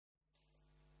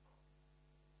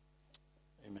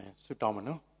Amen ဆုတောင်းမ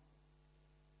နော်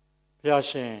ဘုရား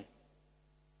ရှင်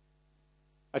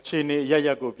အခြေအနေရရ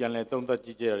ကိုပြန်လဲသုံးသပ်ကြ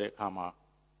ည့်ကြတဲ့အခါမှာ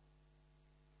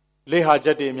လေဟာချ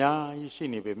က်တွေအများကြီးရှိ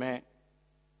နေပေမဲ့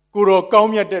ကိုတော်ကော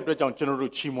င်းမြတ်တဲ့အတွက်ကြောင့်ကျွန်တော်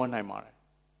တို့ချီးမွမ်းနိုင်ပါတယ်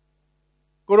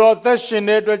ကိုတော်အသက်ရှင်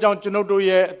တဲ့အတွက်ကြောင့်ကျွန်တော်တို့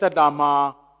ရဲ့အသက်တာမှာ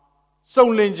စုံ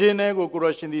လင်ခြင်းနဲ့ကို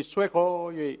တော်ရှင်သည်ဆွဲခေါ်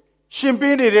၍ရှင်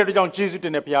ပေးနေတဲ့အတွက်ကြောင့်ယေရှုတ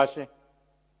င်တဲ့ဘုရားရှင်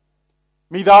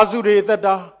မိသားစုတွေအသက်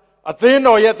တာအသင်း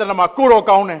တော်ရဲ့အသက်တာမှာကိုတော်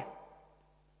ကောင်းတယ်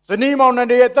ဇနီးမောင်နှံ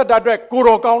တွေရဲ့အသက်တာအတွက်ကို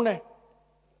တော်ကောင်းတယ်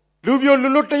လူပြိုလူ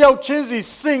လွတ်တယောက်ချင်းစီ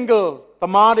single သ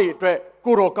မားတွေအတွက်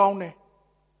ကိုတော်ကောင်းတယ်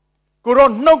ကိုတော်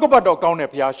နှုတ်ကပတ်တော်ကောင်းတယ်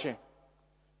ဘုရားရှင်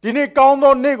ဒီနေ့ကောင်း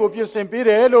သောနေ့ကိုပြင်ဆင်ပေးတ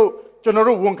ယ်လို့ကျွန်တော်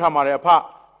တို့ဝန်ခံပါတယ်အဖ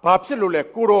ဘာဖြစ်လို့လဲ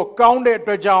ကိုတော်ကောင်းတဲ့အ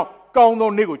တွက်ကြောင့်ကောင်းသော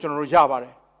နေ့ကိုကျွန်တော်တို့ရပါတ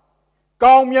ယ်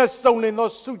ကောင်းမြတ်စုံလင်သော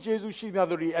ဆုကျေးဇူးရှိများ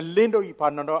တို့ဒီအလင်းတို့ဤဘာ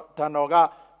နာတော်ဓာတော်က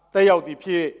တက်ရောက်သည်ဖြ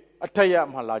စ်အထက်ရ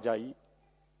မှလာကြ၏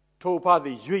ထိုဖသ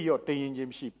ည်ရွေ့ရော့တည်ရင်ခြင်း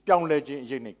မရှိပြောင်းလဲခြင်းအ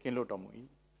ရေးနှင့်ကင်းလွတ်တော်မူ၏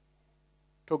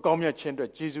ထိုကောင်းမြတ်ခြင်းအတွ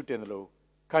က်ကျေးဇူးတင်သလို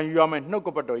ခံယူရမယ့်နှုတ်က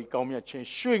ပတ်တော်ဤကောင်းမြတ်ခြင်း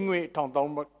ရွှေငွေထောင်တော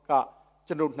င်းက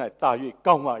ကျွန်ုပ်၌တာ၍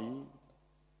ကောင်းပါ၏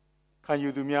ခံယူ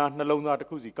သူများနှလုံးသားတစ်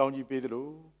ခုစီကောင်းကြီးပေးသလို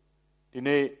ဒီ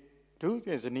နေ့ဒုပြ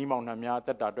င်ဇနီးမောင်နှံများအသ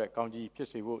က်တာအတွက်ကောင်းကြီးဖြစ်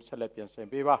စေဖို့ဆက်လက်ပြင်ဆင်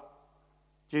ပေးပါ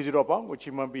ယေရှုတော်ပေါင်းကို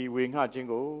ချီးမွမ်းပြီးဝေငှခြင်း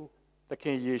ကိုသခ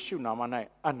င်ယေရှုနာမ၌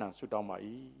အနံ့ဆုတောင်းပါ၏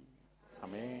အာ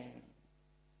မင်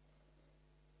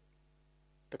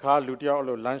တခါလူတယောက်အ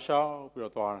လိုလမ်းလျှောက်ပြီး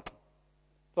တော့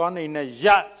သွားနေနဲ့ရ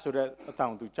က်ဆိုတဲ့အတန်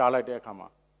ကိုသူကြားလိုက်တဲ့အခါမှာ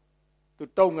သူ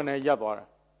တုံငနဲ့ရက်သွားတယ်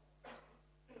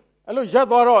အဲ့လိုရက်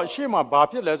သွားတော့အရှိမဘာ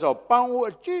ဖြစ်လဲဆိုတော့ပန်းအိုး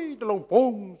အကြီးတစ်လုံးဘုံ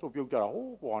ဆိုပြုတ်ကြတာ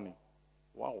ဟိုးပွားနေ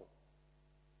ဝါး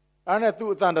အဲ့နဲ့သူ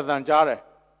အတန်တန်ကြားတယ်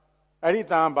အဲ့ဒီအ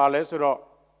တန်ဘာလဲဆိုတော့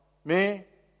မင်း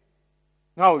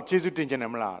ငါ့ကိုကျေးဇူးတင်ခြင်း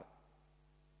နဲ့မလား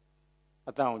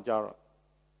အတန်ကိုကြားတော့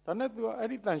ဒါနဲ့သူကအဲ့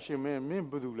ဒီတန်ရှင်မင်း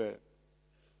ဘယ်သူလဲ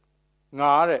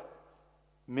ငါတဲ့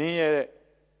မင်းရဲ့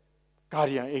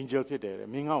guardian angel ဖြစ်တယ်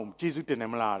မင်းငါ့ကိုကျေးဇူးတင်တ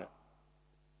ယ်မလားတဲ့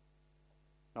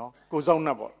နော်ကိုစောင်း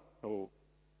နှက်ပေါ့ဟို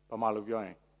ဘာမှလို့ပြောရ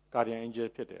င် guardian angel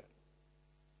ဖြစ်တယ်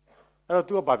အဲ့တော့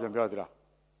तू ကဘာပြန်ပြောသလား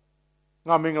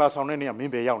ငါမင်္ဂလာဆောင်တဲ့နေ့ကမ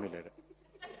င်းပဲရောက်နေလေတဲ့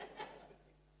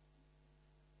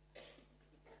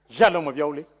ရက်လုံးမပြော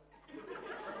လေ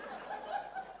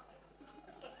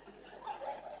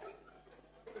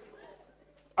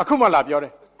အခုမှလာပြောတ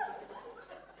ယ်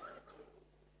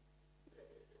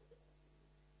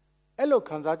အဲ့လို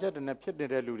ခံစားချက်တွေနဲ့ဖြစ်နေ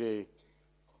တဲ့လူတွေ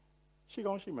ရှိ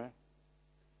ကောင်းရှိမယ်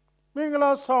မင်္ဂ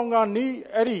လာဆောင်ကနီး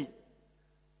အဲ့ဒီ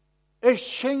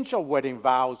exchange of wedding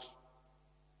vows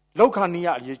လောက်ခဏနီးရ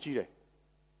အရေးကြီးတယ်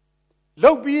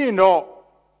လောက်ပြီးရင်တော့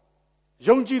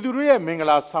ယုံကြည်သူတွေရဲ့မင်္ဂ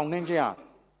လာဆောင်နှင်းခြင်းဟာ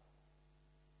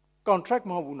contract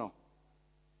မဟုတ်ဘူးနော်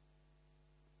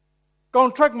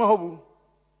contract မဟုတ်ဘူး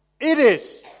it is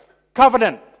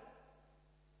covenant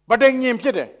ဗဒိညင်ဖြ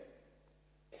စ်တယ်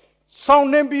ဆောင်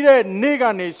နှင်းပြီးတဲ့နေ့က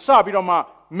နေစပြီးတော့မှ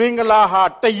မင်္ဂလာဟာ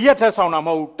တရက်ထက်ဆောင်တာမ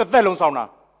ဟုတ်ဘူးတစ်သက်လုံးဆောင်တာ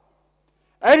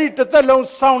အဲ့ဒီတစ်သက်လုံး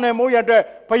ဆောင်တယ်မို့ရတဲ့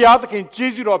ဘုရားသခင်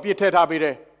ကျေးဇူးတော်အပြည့်ထည့်ထားပေးတ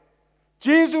ယ်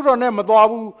ကျေးဇူးတော်နဲ့မသွား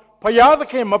ဘူးဘုရားသ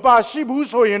ခင်မပါရှိဘူး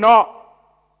ဆိုရင်တော့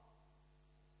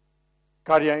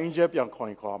ကာရီယန်အင်ဂျယ်ပြန်ခေါ်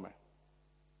မယ်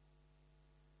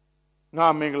ငါ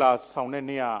မင်္ဂလာဆောင်တဲ့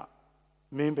နေ့က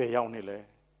မင်းပဲရောက်နေလဲ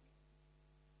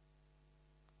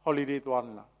holiday သွား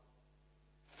နေလား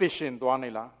fishing သွားနေ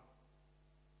လား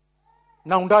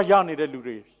နောင်တရနေတဲ့လူ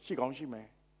တွေရှိကောင်းရှိမယ်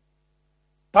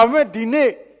ဒါပေမဲ့ဒီ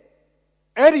နေ့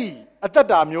အဲ့ဒီအသက်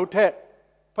တာမျိုးထက်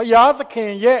ဘုရားသခ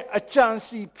င်ရဲ့အကြံ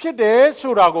စီဖြစ်တယ်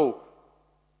ဆိုတာကို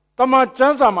တမန်ကျ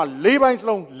မ်းစာမှာ၄ပိုင်းစ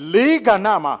လုံး၄ကဏ္ဍ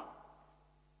မှာ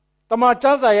တမန်ကျ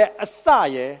မ်းစာရဲ့အစ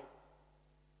ရဲ့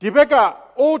ဒီဘက်က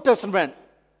Old Testament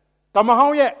ဓမ္မဟော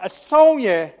င်းရဲ့အဆုံး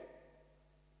ရဲ့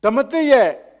ဓမ္မသစ်ရဲ့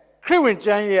ခရစ်ဝင်ကျ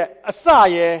မ်းရဲ့အစ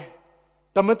ရဲ့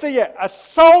ဓမ္မသစ်ရဲ့အ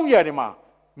ဆုံးရဲ့ဒီမှာ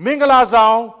မင်္ဂလာဆော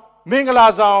င်မင်္ဂလာ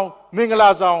ဆောင်မင်္ဂလာ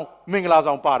ဆောင်မင်္ဂလာ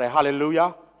ဆောင်ပါတယ်ဟာလေလုယာ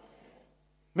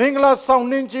မင်္ဂလာဆောင်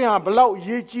နှင်းခြင်းဟာဘလောက်အ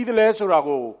ရေးကြီးသလဲဆိုတာ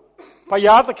ကိုဘု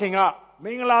ရားသခင်ကမ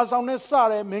င်္ဂလာဆောင်နဲ့စ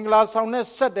တယ်မင်္ဂလာဆောင်နဲ့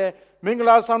ဆက်တယ်မင်္ဂ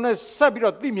လာဆောင်နဲ့ဆက်ပြီး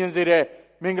တော့သိမြင်စေတဲ့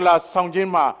မင်္ဂလာဆောင်ခြင်း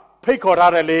မှာဖိတ်ခေါ်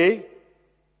ထားတယ်လေ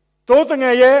တိုးတင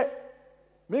ယ်ရဲ့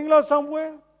မင်္ဂလာဆောင်ပွဲ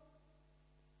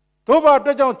တို့ဘာအ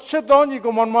တွက်ကြောင့်ချစ်တော်ညီ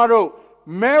ကောင်မတို့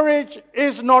marriage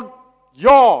is not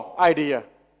your idea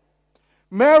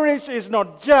marriage is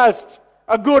not just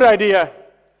a good idea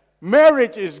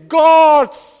marriage is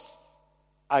God's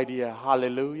idea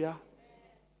hallelujah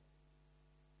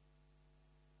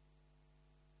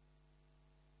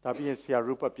ဒါပြင်ဆရာ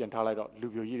ရူပပြန်ထားလိုက်တော့လူ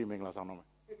ပြိုကြီးတွေမင်္ဂလာဆောင်တော့မယ်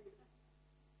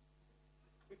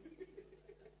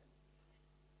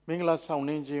မင်္ဂလာဆောင်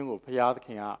နှင်းခြင်းကိုဘုရားသခ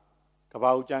င်ကကပ္ပ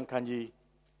ဦးကျမ်းခန်းကြီး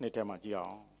နှစ်ထဲမှာကြည့်အော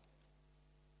င်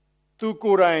သူ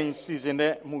ကိုယ်တိုင်စီစဉ်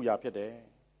တဲ့အမှုရာဖြစ်တယ်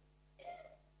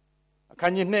အခ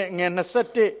န်းကြီး2ငယ်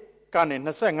21ကနေ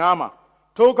25မှာ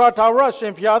ထိုအခါထာဝရရှ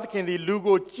င်ဘုရားသခင်သည်လူ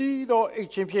ကိုကြီးသောအိတ်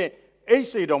ချင်းဖြင့်အိတ်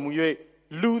စေတော်မူ၍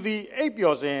လူသည်အိပ်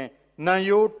ပျော်စဉ်နံ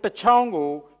ရိုးတစ်ချောင်းကို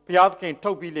ဘုရားသခင်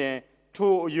ထုတ်ပြီးလျှင်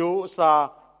ထိုအယိုးအစာ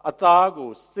အသား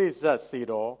ကိုစေ့စပ်စေ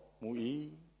တော်မူ၏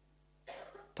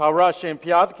ထာဝရရှင်ဘု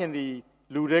ရားသခင်သည်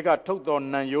လူတွေကထုတ်သော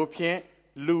နံရိုးဖြင့်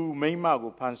လူမိန်းမ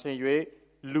ကိုဖန်ဆင်း၍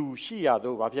လူရှိရ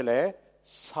သောဘာဖြစ်လဲ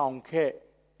ဆောင်ခဲ့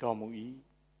တော်မူ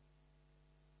၏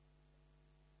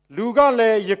လူကလ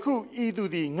ည်းယခုဤသူ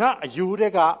သည်ငါအယိုး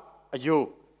တဲ့ကအယိုး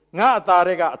ငါအသား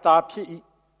တဲ့ကအသားဖြစ်၏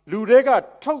လူတွေက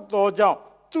ထုတ်သောကြောင့်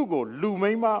သူ့ကိုလူ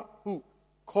မိန်းမဟု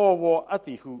ခေါ်ဝေါ်အပ်သ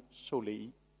ည်ဟုဆိုလေ၏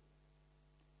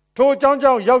ထိုအကြောင်း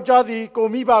ကြောင့်ယောက်ျားသည်ကို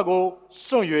မိဘကို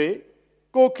စွန့်၍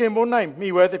ကိုခင်ပွန်း၌မှီ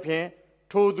ဝဲသဖြင့်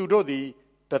ထိုသူတို့သည်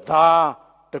တသား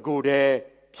တကိုယ်တည်း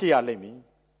ဖြစ်ရလိမ့်မည်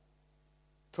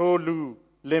ထိုလူ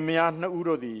လင်မယားနှစ်ဦး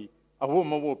တို့သည်အဝတ်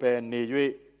မဝတ်ပဲနေ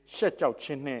၍ရှက်ကြောက်ခြ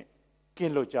င်းနှင့်က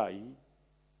င်းလွတ်ကြ၏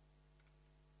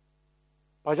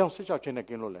ဘာကြောင့်ရှက်ကြောက်ခြင်းနဲ့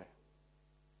ကင်းလွတ်လဲ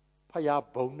ဖယား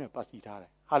ဘုံနဲ့ပတ်စည်းထားတ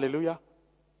ယ်ဟာလေလုယာ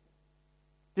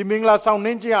ဒီမင်္ဂလာဆောင်နှ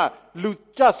င်းခြင်းကလူ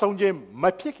ကြဆုံးခြင်းမ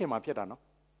ဖြစ်ခင်မှာဖြစ်တာနော်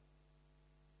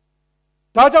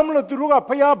ဒါကြောင့်မလို့သူတို့က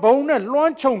ဖယားဘုံနဲ့လွှ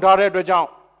မ်းခြုံထားတဲ့အတွက်ကြောင့်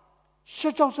ရှ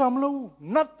က်ကြောက်စရာမလို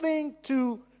nothing to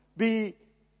be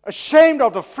ashamed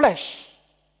of the flesh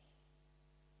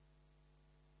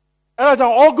အဲ့ဒါကြော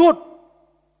င့် all good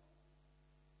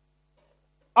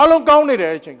အလုံးကောင်းနေတ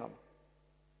ယ်အချိန်ခါမှာ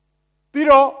ပြီး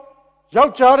တော့ယော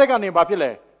က်ျားတဲ့ကနေဘာဖြစ်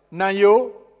လဲနံရိုး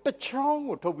တစ်ချောင်း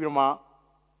ကိုထုတ်ပြီးတော့မှ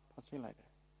ဖဆင်းလိုက်တယ်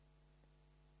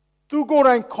သူကိုယ်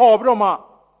တိုင်ခေါ်ပြီးတော့မှ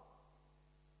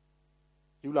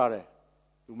ယူလာတယ်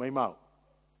လူမိန်းမကို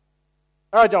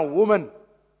အဲ့ဒါကြောင့် woman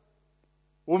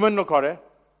လို့ခေါ်တယ်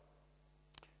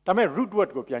ဒါပေမဲ့ root word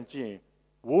ကိုပြန်ကြည့်ရင်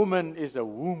woman is a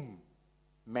womb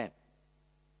man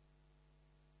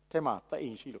တဲ့မှာတအိ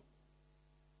မ်ရှိလို့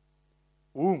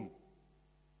womb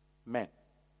man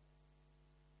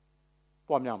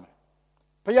ပွားများမယ်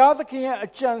ဘုရားသခင်ရဲ့အ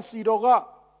ကြံစီတော်က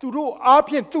သူတို့အား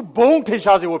ဖြင့်သူဘုံထေ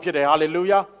ရှားစေဖို့ဖြစ်တယ်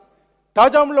hallelujah ဒါ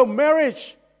ကြောင့်မလို့ marriage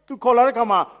သူခေါ်လာတဲ့အခါ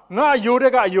မှာငါအယိုး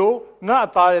တဲ့ကအယိုးငါအ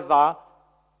သားတဲ့သား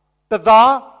တ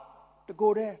သားတ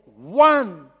ကိုယ်တဲ့ one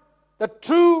the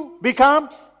two become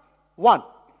one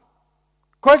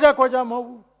ခွဲခြားမဟုတ်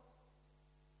ဘူး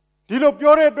ဒီလို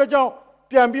ပြောတဲ့အတွက်ကြောင့်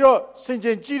ပြန်ပြီးတော့ဆင်ခြ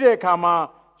င်ကြည့်တဲ့အခါမှာ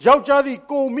ယောက်ျားသည်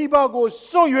ကိုမိဘကို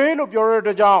စွန့်၍လို့ပြောတဲ့အ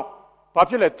တွက်ကြောင့်ဘာ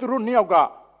ဖြစ်လဲသူတို့နှစ်ယောက်က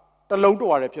တလုံးတ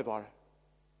ဝါတည်းဖြစ်သွားတယ်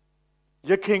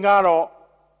ယခင်ကတော့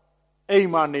အိမ်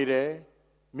မှာနေတယ်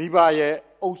မိဘရဲ့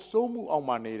အုပ်စိုးမှုအောက်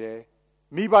မှာနေတယ်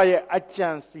မိဘရဲ့အကြံ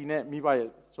စီနဲ့မိဘရဲ့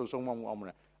စုံစုံမှုအောက်မှာ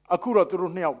နေအခုတော့သူ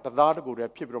တို့နှစ်ယောက်တသားတကူတ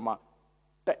ည်းဖြစ်ပြီးတော့မှ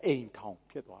တအိမ်ထောင်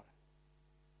ဖြစ်သွားတယ်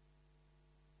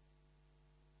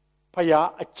ဖယား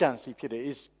အကြံစီဖြစ်တယ်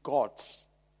is God's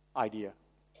idea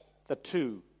the two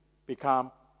become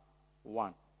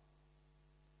one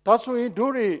ဒါဆိုရင်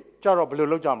တို့တွေကြတော့ဘယ်လို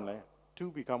လုပ်ကြမလဲ two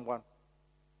become one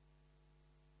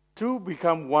two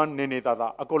become one နေသာသာ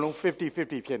အကုန်လုံး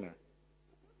50-50ဖြစ်နေ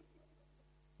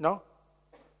နော်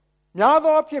များ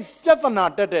သောအားဖြင့်ပြဿနာ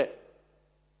တက်တဲ့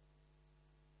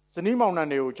ဇနီးမောင်နှံ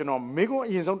တွေကိုကျွန်တော်မိကုန်း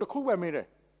အရင်ဆုံးတစ်ခုပဲမေးတယ်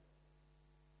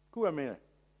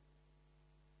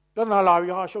ပြဿနာလာ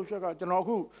ပြီဟာရှုပ်ရှက်ကကျွန်တော်အ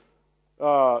ခု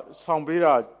ဆောင်ပေး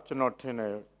တာကျွန်တော်ထင်တ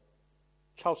ယ်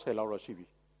60လောက်တော့ရှိပြီ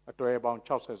အတွဲပေါင်း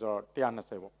60ဆိုတော့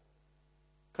120ပေါ့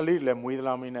ခလေးလည်းမွေးသ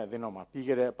လားမင်းနဲ့အသင်းတော်မှာပြီး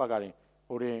ခဲ့တဲ့အပတ်ကရင်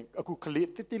ဟိုတင်အခုခလေး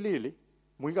တိလေးလေ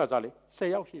မွေးကစားလေ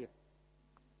10ယောက်ရှိတယ်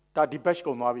ဒါဒီဘက်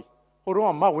ကုန်သွားပြီဟို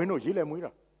တော့မဝင်းတို့ရေးလဲမွေး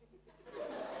တာ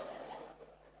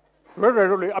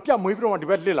ရလေအပြတ်မွေးပြီးတော့ဒီ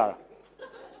ဘက်လစ်လာတာ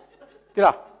တိ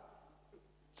လား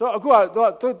ဆိုတော့အခုက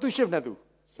သူ shift နဲ့သူ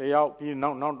10ယောက်ပြီး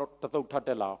နောက်တသုတ်ထပ်တ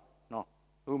က်လာနော်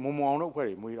သူမုံအောင်တို့အဖွဲ့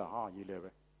တွေမွေးတာဟာရေးလဲပဲ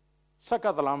ဆက်က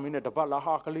သလားမင်းနဲ့တပတ်လား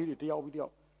ဟာကလေးတွေတယောက်ပြီးတယော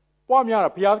က်ပွားများတာ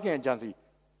ဘုရားသခင်အကြံစီ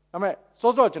ဒါပေမဲ့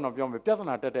စောကျွန်တော်ပြောမယ်ပြဿ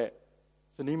နာတက်တဲ့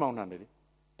ဇနီးမောင်နှံတွေ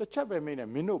တစ်ချက်ပဲမင်းနဲ့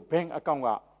မင်းတို့ bank account က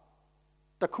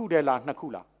တစ်ခုတည်းလားနှစ်ခု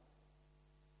လား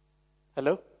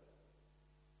hello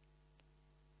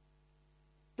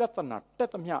ပြဿနာတက်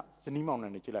သမျှဇနီးမောင်နှံ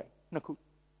တွေကြည့်လိုက်နှစ်ခု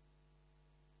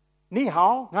你好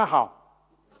我好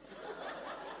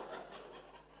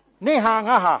你好我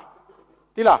好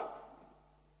ဒီလား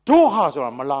တို့ဟာဆို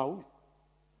တာမလာဘူး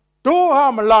တို့ဟာ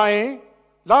မလာရင်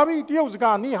လာပြီးတရုတ်စ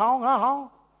ကား你好我好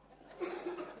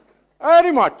အဲ့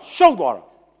ဒီမှာရှုပ်သွားတာ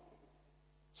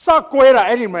စကွဲတာ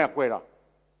အဲ့ဒီမှာကွဲတာ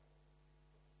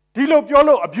ဒီလိုပြော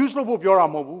လို့ abuse လုပ်ဖို့ပြောတာ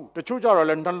မဟုတ်ဘူးတချို့ကြတော့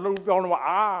လည်းနှလုံးပြောလို့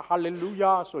အာ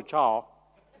hallelujah ဆိုချောင်း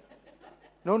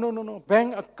no bank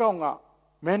account က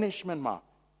management မှာ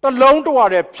တလုံးတဝါ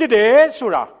တည်းဖြစ်တယ်ဆို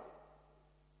တာ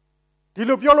ဒီ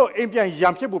လိုပြောလို့အိမ်ပြန်ရံ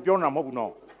ဖြစ်ဖို့ပြောနေတာမဟုတ်ဘူး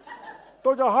နော်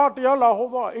တော့ကြဟာတရားလာဟော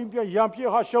တော့အိမ်ပြန်ရံဖြစ်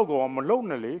ဟာရှောက်တော့မလုံး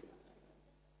နဲ့လေ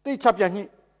They chapiani.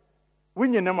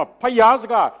 Winning them up.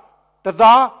 Payazga.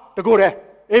 The good.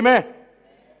 Amen.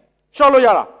 Shallow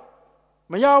yara.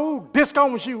 Mayau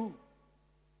discount you.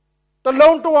 The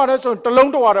loan to water, so the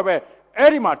loan to water.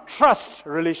 Erima trust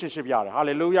relationship yara.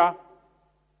 Hallelujah.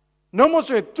 No more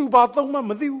say two batoma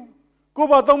Matthew. Go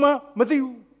batoma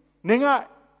Matthew. Ninga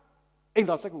ain't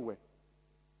that second way.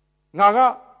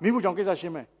 Naga, Mibu Jonkisa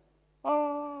Shime.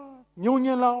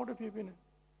 Union loud the people.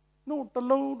 No, the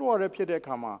loan to water Piede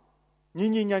Kama.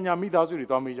 Nini Nyanya Midazuri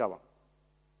Domi Java.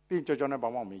 Pinch John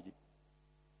Bama Miji.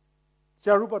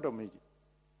 Jaruba Domiji.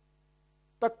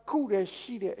 The cool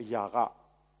sheet yaga.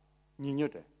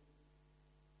 Ninute.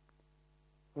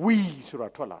 We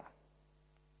Suratola.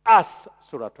 Us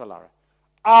Suratola.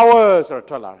 Our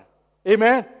Suratola.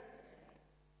 Amen.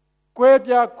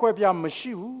 Kwebia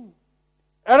Mashiu.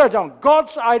 Erajan,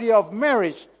 God's idea of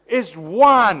marriage is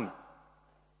one.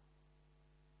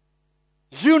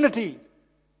 Unity.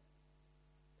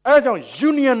 Erajan,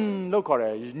 union, look at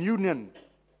it. Union.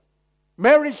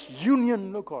 Marriage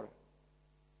union, look at it.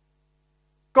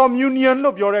 Communion,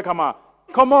 look, you're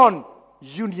come on,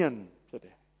 union.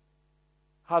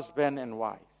 Husband and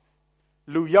wife.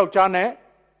 Lu Yao Jane,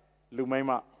 Lu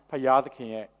Mema, Payad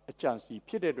King, a chance,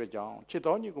 Peter John,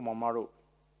 Chitoni Gumamaru,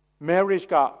 marriage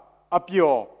got up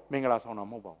your Mingalas on a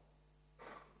mobile.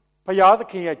 Payad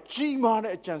King, a G-man,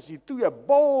 a chance, do a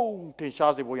bone to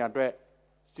Shazi Boyandre,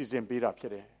 season beat up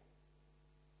today.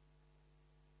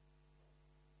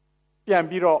 Pian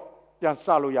Biro, Pian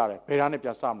Salu Yare, Perane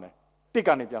Piasamne,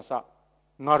 Ticane Piasa,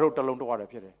 Naro Talon to water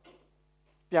Pire.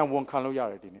 Pian won't Kalo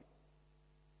Yare in it.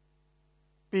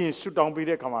 Being suit down be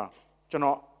there, come on.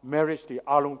 Jono, marriage the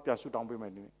Alum Piasu down be my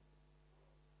name.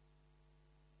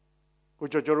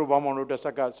 Kujoru Bamon de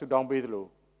Saka, suit down be the low.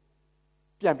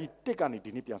 Pian be taken it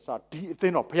in Piasa,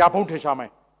 thin of Piapon Teshame.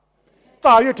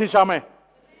 Tayo Teshame.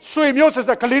 Swim yours as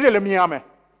a Kaliri Miame.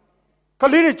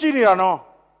 Kaliri Chiniano.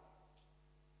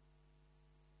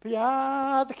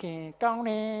 Pia the king,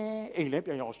 County, a lip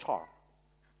in your star.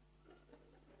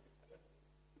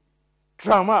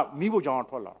 Drama, Mibo John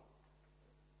Polar.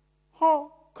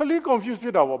 How? Kali confused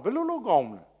with our below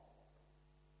gone.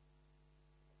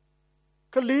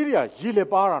 Kaliria, Gile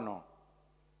Parano.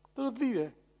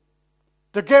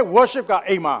 The get worship got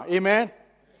Ama, amen.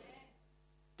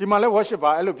 Timale worship,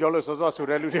 I look your so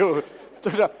Surelu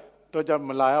to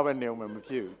Malaya and Neum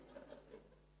Pew.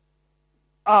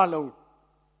 Alo,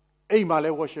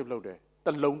 Amale worship loader,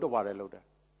 the loan to water loader.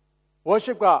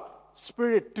 Worship got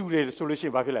spirit to the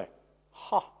solution, Bafile.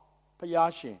 Ha,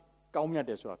 Payashi. ကောင်းမြတ်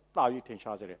တယ်ဆိုတာတာ၍ထင်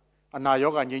ရှားစေတယ်အနာ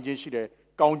ရောဂါငြိမ်းချင်းရှိတယ်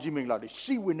ကောင်းကြီးမင်္ဂလာတွေ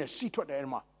စီဝင်နဲ့စီထွက်တယ်အဲ့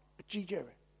မှာအကြီးကျယ်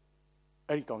ပဲ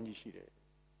အဲ့ဒီကောင်းကြီးရှိတယ်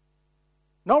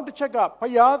နောက်တစ်ချက်ကဘု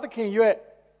ရားသခင်ရဲ့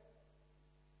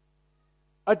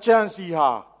အကြံစီဟာ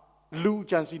လူအ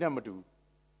ကြံစီနဲ့မတူ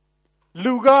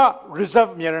လူက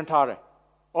reserve အများရန်ထားတယ်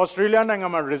Australia နိုင်ငံ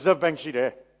မှာ reserve bank ရှိတယ်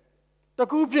တ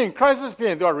ကူပြင် crisis ပြ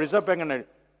င်သူက reserve bank နဲ့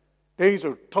ဒိန်း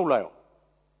ဆိုထုတ်လိုက်အောင်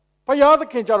ဘုရားသ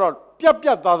ခင်ကျတော့ပြတ်ပြ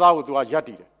တ်သားသားကိုသူကယက်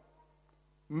တည်တယ်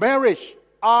Marriage,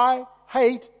 I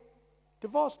hate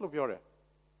divorce. Look, you're there.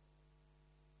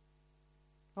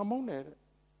 I'm on there.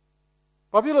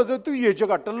 Popular the 2 years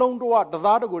got the loan to what the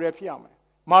Lada go there.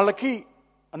 Malaki,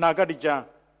 Anagadija,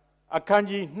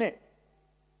 Akanji, ne.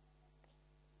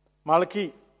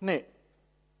 Malaki, ne.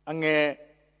 Ange,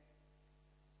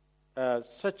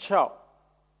 such out.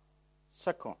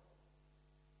 Second.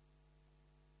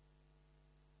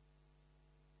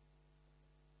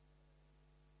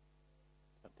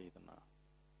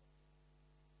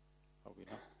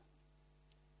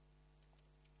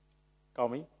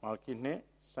 Kami, Malkine,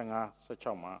 Sanga,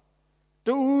 Sachama.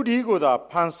 Do Digo da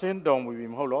Pansin Dom with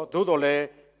him holo, Dodole,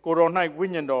 Corona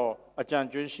Winyando, a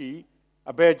Janjushi,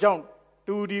 a bear jump,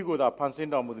 do Digo da Pansin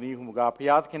Dom with Nihumuga,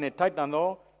 Piat can a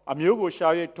Titano, a Mugo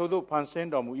Shaye, Todo Pansin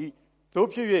Dom we,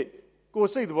 Topue, go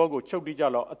say the Vogo,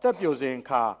 Chokijalo, a Tapioze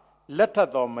car, letter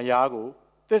dom Mayago,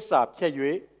 Tessa,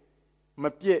 Payue,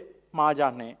 Mapie,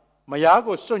 Majane,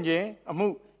 Mayago Sunye, a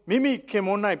mu, Mimi came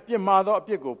on night, Pia Mother,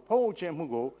 Piego, Poach and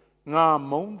Mugo. Nga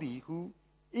Mondi who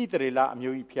Itrela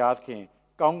Amui Piatkin,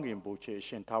 Gongin Boche,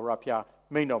 Shentarapia,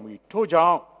 may not me,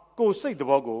 Toja, go say the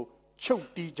Vogo,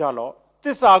 choke di Jalo,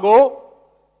 this ago,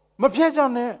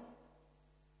 Mapiajane,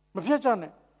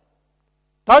 Mapiajane.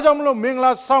 Tajamlo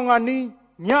Mingla Sangani,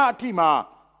 Nyatima,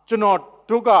 Janot,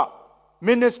 Duga,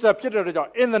 Minister Peter,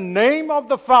 in the name of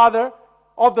the Father,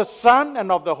 of the Son,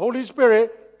 and of the Holy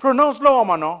Spirit, pronounce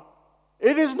Lomano.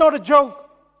 It is not a joke.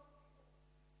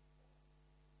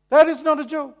 That is not a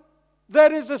joke.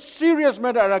 That is a serious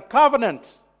matter, a covenant.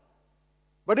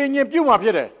 But in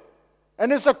Yepuma,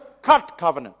 and it's a cut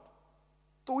covenant.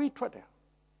 To eat right there.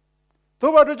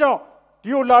 သို့ပါတော့ကြောင့်ဒီ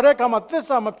ကိုလာတဲ့အခါမှာသစ္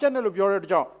စာမပြတ်နဲ့လို့ပြောတဲ့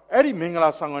ကြောင့်အဲ့ဒီမင်္ဂလာ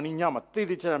ဆောင်ကနေညမှာသေ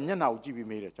သေးချာချာမျက်နှာကိုကြည့်ပြီး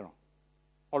မေးတယ်ကျွန်တော်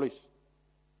always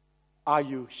are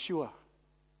you sure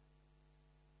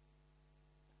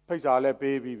ဖိတ်စာလည်း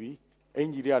ပေးပြီးပြီအင်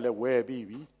ဂျီတွေကလည်းဝယ်ပြီး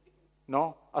ပြီနော်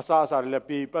အစားတွေလည်း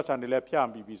ပေးပတ်စံတွေလည်းဖြန့်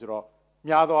ပြီးပြီဆိုတော့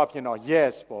များသောအားဖြင့်တော့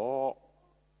yes ပေါ့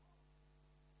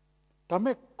ဒါ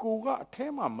မဲ့ကိုကအထဲ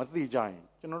မှာမသိကြရင်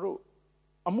ကျွန်တော်တို့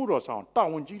အမှုတော်ဆောင်တာ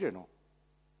ဝန်ကြီးတယ်နော်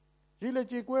ရေးလေ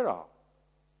ကြေကွဲတာ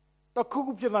တခု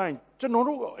ခုဖြစ်တိုင်းကျွန်တော်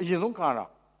တို့အရင်ဆုံးခံရတာ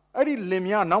အဲ့ဒီလင်မ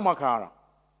ယားနောက်မှခံရတာ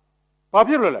ဘာ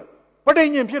ဖြစ်လို့လဲပဋိ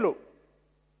ညာဉ်ဖြစ်လို့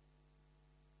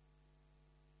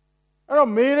အဲ့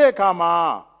တော့မေးတဲ့အခါမှာ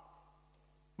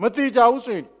မသိကြဘူး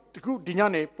ဆိုရင်တခုဒီည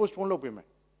နေ postpone လုပ်ပေးမယ်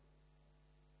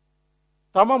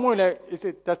ဒါမှမဟုတ်လေ is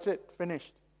it that's it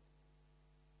finished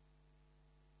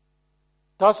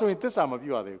ဒါဆိုရင်သစ္စာမပြ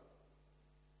ည့်ရသေးဘူး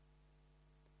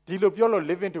ဒီလိုပြောလို့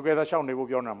living together ရှောက်နေဖို့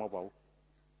ပြောနေတာမဟုတ်ပါ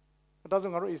ဘူးဒါ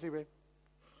ဆိုငါတို့ easy ပဲ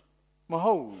မ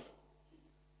ဟုတ်ဘူး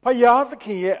ဖယားသခ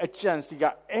င်ရဲ့အကြံစီက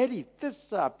အဲ့ဒီသစ္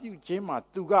စာပြုခြင်းမှာ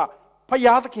သူကဖ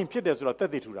ယားသခင်ဖြစ်တယ်ဆိုတော့သ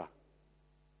က်သေထူတာ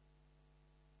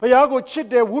ဖယားကိုချစ်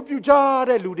တယ်ဝတ်ပြုကြ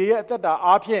တဲ့လူတွေရဲ့အသက်တာ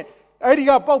အားဖြင့်အဲ့ဒီ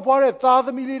ကပေါက်ပွားတဲ့သားသ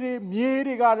မီးလေးတွေမြေး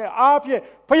တွေကလည်းအားဖြင့်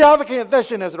ဖယားသခင်အသက်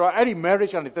ရှင်တယ်ဆိုတော့အဲ့ဒီ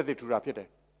marriage ကနေသက်သေထူတာဖြစ်တယ်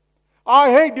I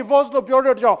hate divorce လို့ပြော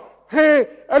တဲ့ကြောင့် hey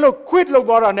အဲ့လို quit လုပ်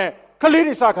သွားတာနဲ့ကလေး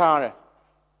တွေစခံရတယ်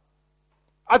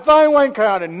အတိုင်းဝိုင်းခံ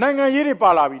ရတယ်နိုင်ငံရေးတွေပါ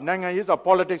လာပြီနိုင်ငံရေးဆို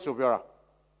politics ဆိုပြောတာ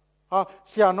ဟာ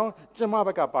ဆရာနော်ကျမဘ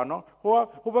က်ကပါနော်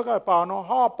ဟိုဘက်ကပါနော်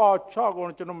ဟာပါချကော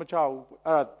ကျွန်တော်မချဘူး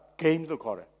အဲ့ဒါ game လို့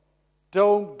ခေါ်တယ်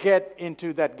don't get into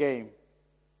that game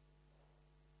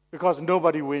because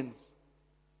nobody wins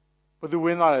ဘယ်သူ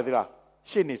win သွားလဲဒီလား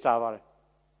ရှင်းနေစားသွားတယ်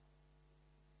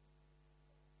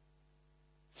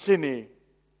ရှင်းနေ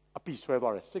အပိဆွဲ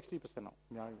သွားတယ် 60% တော့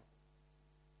အများကြီး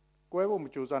ကွဲဖို့မ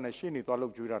ကြိုးစားနဲ့ရှင်းနေသွား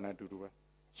လို့ကြွေးတာနဲ့အတူတူပဲ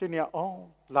ရှင်းနေအောင်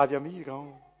လာကြပြီကောင်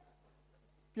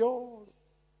ပြော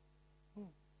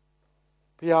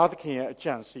ဘုရားသခင်ရဲ့အ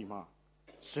ကြံစီမှာ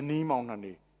ဇနီးမောင်နှံ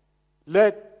တွေ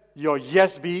let your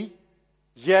yes be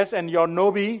yes and your no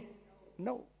be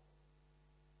no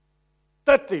တ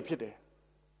က်တည်ဖြစ်တယ်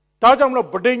ဒါကြောင့်မလို့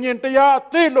ဗဒိညင်တရားအ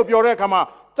သေးလို့ပြောတဲ့အခါမှာ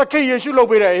သခင်ယေရှုလုပ်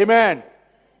ပေးတယ်အာမင်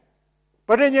ဗ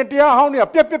ဒိညင်တရားဟောင်းတွေက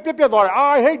ပြက်သွားတယ်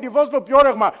I hate divorce လို့ပြော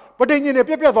တဲ့အခါမှာဗဒိညင်တွေ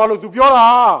ပြက်သွားလို့ तू ပြောတာ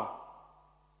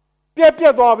ပြ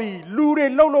က်သွားပြီလူတွေ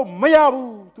လှုပ်လို့မရ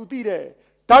ဘူး तू သိတယ်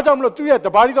ဒါကြောင့်မလို့သူ့ရဲ့တ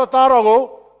ပါးရီသောသားတော်ကို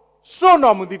စွန့်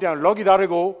တော်မူသည့်တိုင်လောကီသားတွေ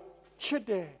ကိုချစ်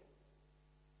တယ်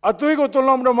အသွေးကိုသွန်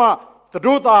လောင်းမလို့မှသ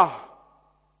တို့သား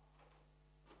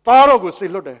တော်ကိုစိ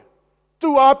တ်လွတ်တယ်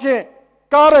သူ့အားဖြင့်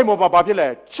ကားတိုင်းပေါ်မှာဘာဖြစ်လဲ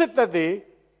ချစ်သက်သည်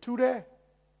ထူတယ်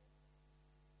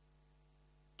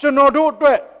ကျွန်တော်တို့အတွ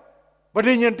က်ဗ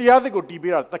ဒိညင်တရားသစ်ကိုတည်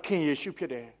ပေးတာသခင်ယေရှုဖြစ်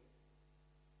တယ်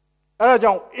အဲဒါ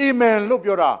ကြောင့်အာမင်လို့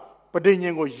ပြောတာဗဒိည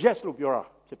င်ကို yes လို့ပြောတာ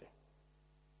ဖြစ်တယ်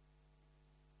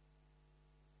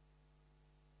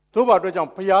သို့ပါအတွက်ကြော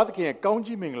င့်ဘုရားသခင်ရဲ့ကောင်း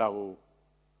ကြီးမင်္ဂလာကို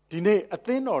ဒီနေ့အသ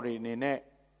င်းတော်တွေအနေနဲ့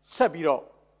ဆက်ပြီးတော့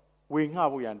ဝေငှ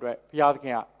ဖို့ရန်အတွက်ဘုရားသခ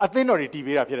င်ကအသင်းတော်တွေတည်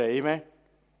ပေးတာဖြစ်တယ်အာမင်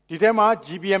ဒီထဲမှာ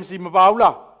GBMC မပါဘူး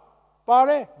လားပါတ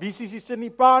ယ် BCC စနီ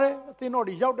ပါတယ်အသင်းတော်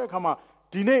တွေရောက်တဲ့အခါမှာ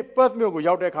ဒီနေ့ Perth မြို့ကို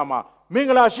ရောက်တဲ့အခါမှာမင်္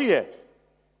ဂလာရှိတယ်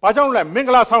ဘာကြောင့်လဲမင်္ဂ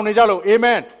လာဆောင်နေကြလို့အာမ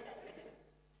င်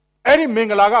အဲ့ဒီမင်္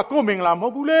ဂလာကကိုယ်မင်္ဂလာမဟု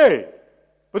တ်ဘူးလေ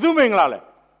ဘယ်သူမင်္ဂလာလဲ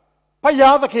ဘု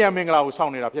ရားသခင်ရဲ့မင်္ဂလာကိုဆော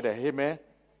င်နေတာဖြစ်တယ်အာမင်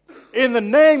In the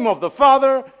name of the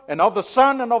Father and of the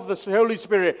Son and of the Holy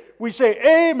Spirit we say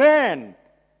amen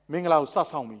မင်္ဂလာကိုဆက်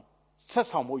ဆောင်ပြီးဆက်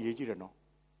ဆောင်ဖို့အရေးကြီးတယ်နော်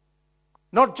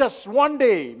Not just one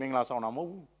day မင်္ဂလာဆောင်တာမဟုတ်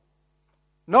ဘူး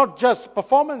Not just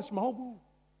performance မဟုတ်ဘူး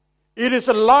It is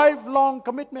a lifelong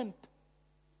commitment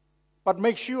but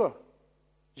make sure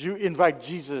you invite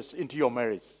Jesus into your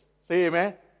marriage say amen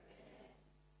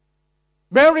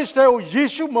Marriage တဲ့ယေ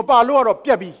ရှုမပါလို့တော့ပြ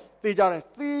တ်ပြီသိကြ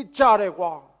တယ်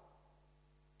ကွာ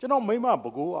ကျွန်တော်မိမဘ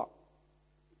ကိုးอ่ะ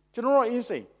ကျွန်တော်အင်း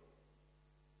စိန်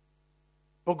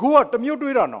ဘကိုးကတမျိုး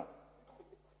တွေးတာနော်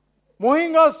မွေး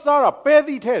ငါစားတာပဲ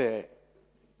သီးထဲတယ်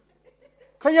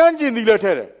ခရမ်းကျင်သီးလည်း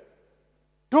ထဲတယ်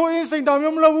တို့အင်းစိန်တာ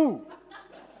မျိုးမလုပ်ဘူး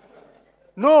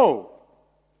No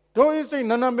တို့အင်းစိန်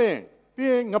နန်းနန်းပင်ပြီး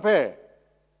ရင်ငဖဲ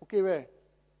โอเคပဲ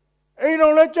အိမ်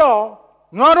တော်လည်းကြောက်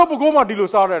ငါတို့ဘကိုးမှဒီလို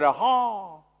စားရတာဟာ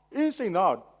အင်းစိန်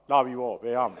သားလာပြီပေါ့ဘ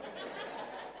ယ်ရမလဲ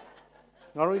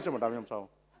ငါတို့အင်းစိန်မှာတာမျိုးမစားဘူး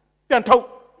ပြန်ထုတ်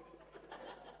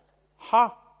ဟာ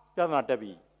ပြဿနာတက်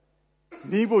ပြီ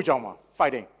နီးဖို့ကြောင့်မှာ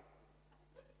fighting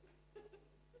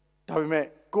ဒါပေမဲ့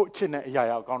ကိုယ့်အချစ်နဲ့အရာ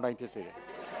ရာအကောင်းတိုင်းဖြစ်စေတယ်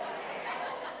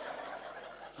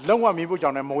လုံးဝမီးဖို့ကြော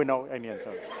င့်လည်းမဝင်တော့အဲ့ဒီ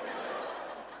ဆို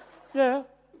Yeah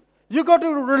you got to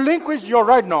relinquish your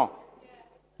right now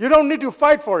you don't need to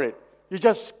fight for it you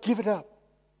just give it up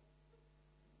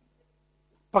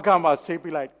ပကံမှာဆေးပြ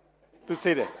လိုက်သူ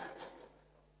ဆေးတယ်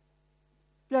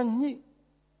ပြန်ညှိ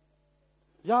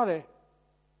ရတယ်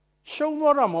ရှုံး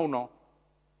သွားတာမဟုတ်နော်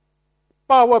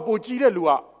ပါဝယ်ပူကြီးတဲ့လူက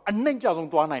အနှိမ့်ကြဆုံး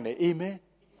သွားနိုင်တယ်အာမင်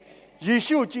ယေ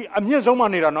ရှုကြည်အမြင့်ဆုံးမှ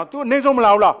နေတာနော်သူအနှိမ့်ဆုံးမ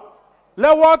လားဟုတ်လားလ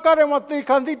က်ဝါးကားထဲမှာသေ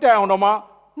ခံတိတိုင်အောင်တော့မှ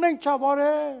နှိမ့်ချပါတ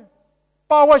ယ်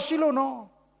ပါဝယ်ရှိလို့နော်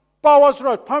ပါဝယ်ဆို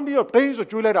တော့ဖမ်းပြီးတော့ဒိန်းဆို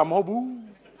ကျွေးလိုက်တာမဟုတ်ဘူး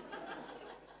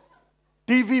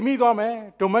DV မိသွားမယ်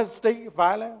domestic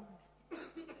violence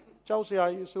ကြောက်စရာ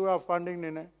ကြီးဆိုရ funding နေ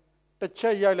နဲ့တစ်ချ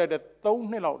က်ရိုက်လိုက်တဲ့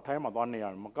3နှစ်လောက်အထိုင်းမှာသွားနေရ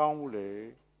တယ်မကောင်းဘူးလေ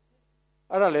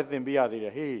အဲ့ဒါလည်းသင်ပေးရသေးတ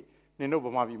ယ်ဟေးနင်တို့ဗ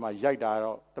မာပြည်မှာရိုက်တာ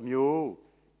တော့တမျိုး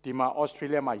ဒီမှာ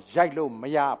Australia မှာရိုက်လို့မ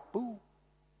ရဘူး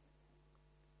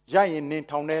ရိုက်ရင်နင်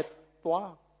ထောင်ထဲ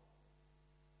သွား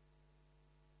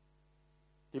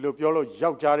ဒီလိုပြောလို့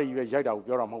ယောက်ျားတွေရွယ်ရိုက်တာကို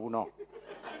ပြောတာမဟုတ်ဘူးနော်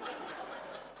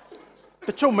တ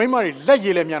ချို့မိန်းမတွေလက်ရ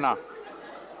ည်လည်းမြန်တာ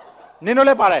နင်တို့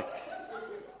လည်းပါတယ်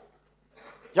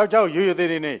ယောက်ျားကိုရွရွသေး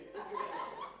သေးနေ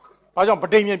ဘာကြောင့်ပ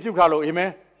ဋိညာဉ်ပြုတ်ထားလို့အာမ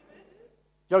င်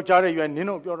ယောက်ျားတွေရွယ်နင်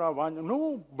တို့ပြောတာဘာ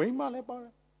နိုးမိန်းမလည်းပါတ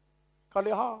ယ်ခါ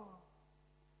လေဟာ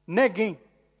နေကင်း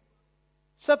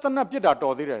စက်တနပြစ်တာ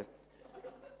တော်သေးတယ်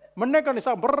မနေ့ကနေစ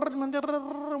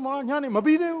မညာနေမ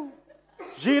ပြီးသေးဘူး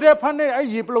ရေထဲဖမ်းနေအဲ့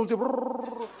ရေပလုံစီ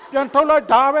ပြန်ထုတ်လိုက်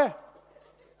ဒါပဲ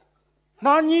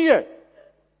နာကြီးရဲ့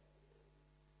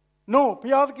နို့ဘု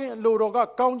ရားသခင်အလိုတော်က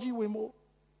ကောင်းကြီးဝင်ဖို့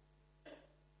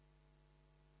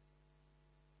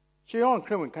ရှေးဟောင်းခ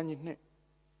ရစ်ဝင်ခန်းကြီးနှစ်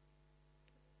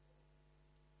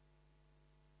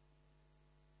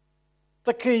သ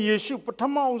ခင်ယေရှုပထ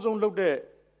မအဆုံးလုပ်တဲ့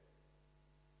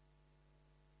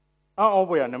အော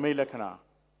ဘွေရနမိတ်လက္ခဏာ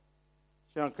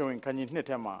ရှေးဟောင်းခရစ်ဝင်ခန်းကြီးနှစ်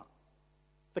ထဲမှာ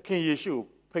သခင်ယေရှု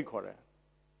ဖိတ်ခေါ်တယ်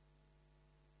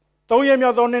3ရက်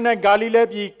မြောက်သောနေ့၌ဂါလိလဲ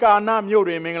ပြည်ကာနမြို့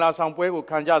တွင်မင်္ဂလာဆောင်ပွဲကို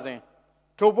ခံကြစဉ်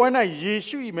ထိုပွဲ၌ယေ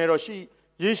ရှု၏မေတော်ရှိ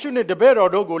ယေရှုနှင့်တပည့်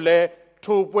တော်တို့ကိုလည်း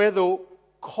ထိုပွဲသို့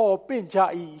ခေါ်ပင့်ကြ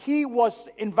၏ He was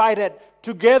invited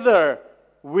together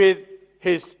with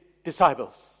his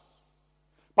disciples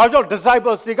ဘာကြောင့်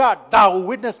disciples တွေကဒါကို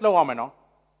witness လုပ်ရမယ်နော်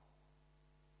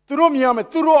သူတို့မြင်ရမယ်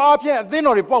သူတို့အားဖြင့်အသင်း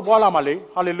တော်တွေပေါက်ပွားလာမှာလေ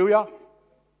hallelujah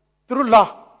သူတို့လာ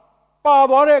ပါ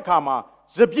သွားတဲ့အခါမှာ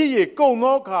စပြည့်ရေကုံ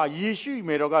သောအခါယေရှု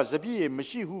မေတော်ကစပြည့်ရေမ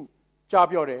ရှိဟုကြား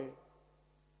ပြောတယ်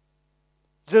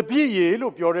စပြည့်ရေ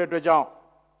လို့ပြောတဲ့အတွက်ကြောင့်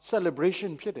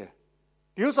celebration ဖြစ်တယ်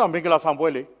ဒီဥစ္စာမင်္ဂလာဆောင်ပွဲ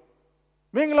လေ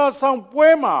မင်္ဂလာဆောင်ပွဲ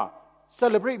မှာ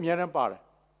celebrate အများတန်းပါတယ်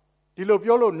ဒီလို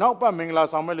ပြောလို့နောက်ပတ်မင်္ဂလာ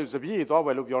ဆောင်မဲ့လို့စပြည့်ရေသွား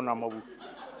ပဲလို့ပြောတာမဟုတ်ဘူး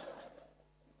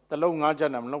တလုံး၅ချ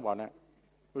က်နဲ့မလုပ်ပါနဲ့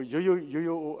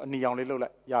ရိုးအနီအောင်လေးလုပ်လို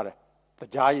က်ရတယ်တ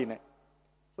ကြားရည်နဲ့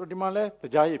ဆိုတော့ဒီမှာလဲတ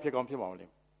ကြားရည်ဖြစ်ကောင်းဖြစ်ပါမလဲ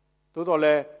သို့တော်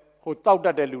လဲဟိုတောက်တ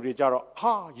တ်တဲ့လူတွေကြတော့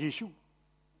ဟာယေရှု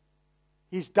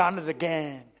he's done it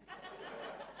again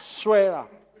ဆွဲတာ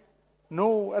no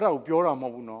အဲ့ဒါကိုပြောတာမဟု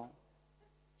တ်ဘူးနော်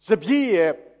စပြည့်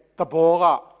ရဲ့သဘောက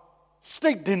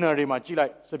steak dinner တွေမှာကြည့်လို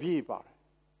က်စပြည့်ပါတယ်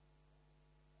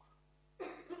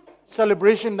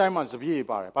celebration တိုင်းမှာစပြည့်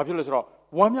ပါတယ်ဘာဖြစ်လို့ဆိုတော့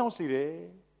ဝမ်းမြောက်စေတယ်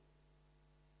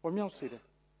ဝမ်းမြောက်စေတယ်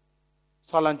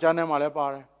ဆာလံကျမ်းထဲမှာလည်းပါ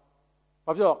တယ်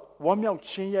ဘာဖြစ်လို့ဝမ်းမြောက်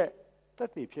ခြင်းရဲ့သ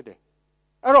က်သေဖြစ်တယ်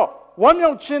အဲ့တော့ဝမ်း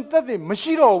မြောက်ခြင်းသက်သေမ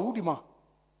ရှိတော့ဘူးဒီမှာ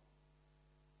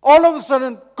all of a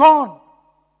sudden gone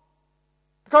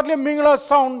တခါတလေမင်္ဂလာ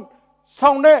ဆော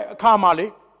င်တဲ့အခါမှာလေ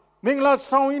မင်္ဂလာ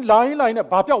ဆောင်ရင်လာရင်နဲ့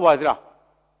ဘာပြောက်သွားသလား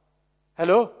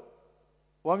hello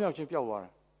ဝမ်းမြောက်ခြင်းပြောက်သွားတ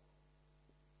ယ်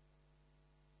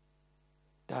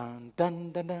ဒန်ဒန်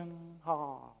ဒန်ဒန်ဟာ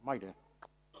မိုက်တယ်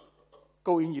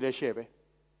ကိုအင်းကြီးလည်းရှဲ့ပဲ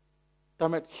ဒါ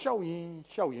ပေမဲ့ရှောက်ရ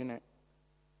င်နဲ့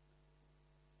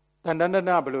တန်တန်တန်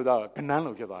ဘယ်လိုသားကနန်း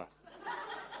လို့ဖြစ်သွားတာ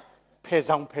ဖဲ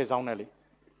ဆောင်နဲ့လေ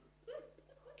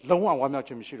လုံးဝဝမ်းမြောက်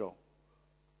ခြင်းမရှိတော့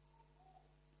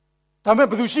ဒါပေမဲ့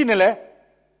ဘယ်သူရှိနေလဲ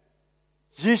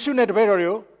ယေရှုနဲ့တပည့်တော်တွေ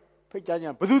ကိုဖိတ်ကြားကြ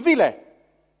ဘယ်သူသိလဲ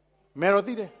မေတော်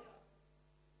သိတယ်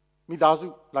မိသားစု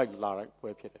လိုက်လာလိုက်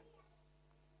ပွဲဖြစ်တယ်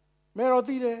မေတော်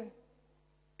သိတယ်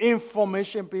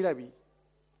information ပေးလိုက်ပြီ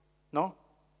နော်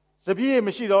စပြည့်မ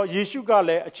ရှိတော့ယေရှုက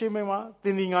လည်းအချိန်မှမှာသ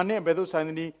င်ဒီငါနဲ့ဘယ်သို့ဆိုင်သ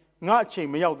နည်းငါအချိန်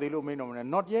မရောက်သေးလို့မင်းတော်မနဲ့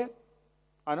not yet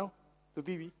I know သူ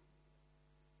သိပြီ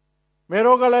မေ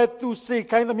တော်ကလည်းသူစိတ်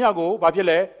ခိုင်းသမျှကိုဘာဖြစ်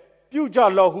လဲပြုကြ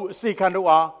လော့ဟုအစိတ်ခံတို့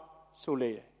အားဆို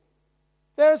လေတယ်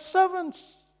their servants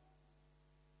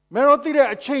မေတော်သိတဲ့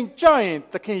အချိန်ကြာရင်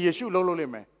သခင်ယေရှုလုပ်လိ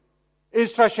မ့်မယ်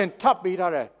instruction ထပ်ပေး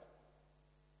ထားတယ်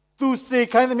သူစိတ်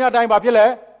ခိုင်းသမျှတိုင်းဘာဖြစ်လဲ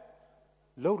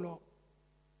လုပ်လို့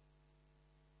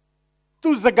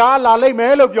သူစကားလာလိမ့်မ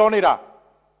ယ်လို့ပြောနေတာ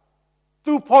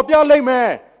သူဖော်ပြလိမ့်မယ်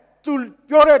သူ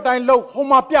ပြောတဲ့အတိုင်းလုပ်ဟို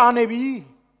မှာပြနေပြီ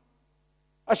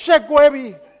အဆက်ကွဲပြီ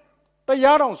တ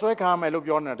ရားတော်ဆွဲခံရမယ်လို့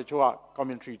ပြောနေတာတချို့က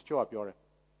commentary တချို့ကပြောတယ်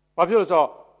ဘာဖြစ်လို့ဆိုတော့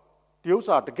ဒီဥစ္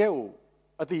စာတကယ့်ကို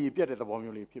အတိအပြတ်တဲ့သဘော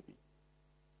မျိုးလေးဖြစ်ပြီ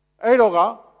အဲ့တော့က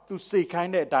သူစိတ်ခို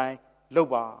င်းတဲ့အတိုင်းလုပ်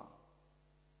ပါ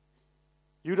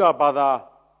ယူဒဘာသာ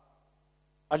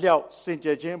အလျောက်စင်ကြ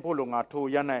ယ်ခြင်းဖို့လုံငါထို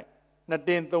ရ၌နှစ်တ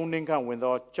င်းသုံးတင်းခန့်ဝင်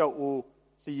သောကြောက်အိုး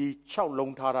စီ6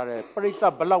လုံးထားတဲ့ပရိသ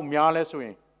တ်ဘလောက်များလဲဆိုရ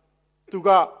င်သူက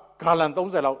ဂါလန်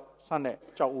30လောက်ဆန့်တဲ့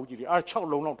ကြောက်အိုးကြီးတွေအဲ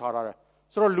6လုံးလောက်ထားတယ်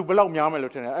ဆိုတော့လူဘလောက်များမယ်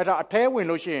လို့ထင်တယ်အဲ့ဒါအထဲဝင်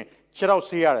လို့ရှိရင်ခြေတော့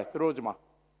ဆေးရတယ်သူတို့ဒီမှာ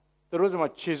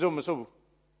ခြေစုပ်မစုပ်ဘူး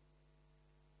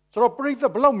ဆိုတော့ပရိသ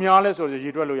တ်ဘလောက်များလဲဆိုတော့ရေ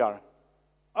တွက်လို့ရတယ်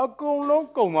အကုန်လုံး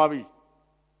ကုန်သွားပြီ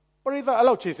ပရိသတ်အဲ့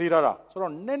လောက်ခြေဆေးထားတာဆို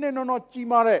တော့နည်းနည်းနော်ကြီး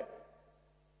မားတဲ့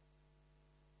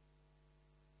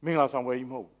မင်္ဂလာဆောင်ပွဲကြီး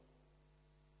မဟုတ်ဘူး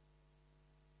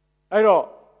အဲ့တော့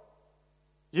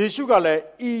ယေရှုကလည်း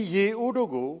ဤရေအိုးတို့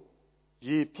ကို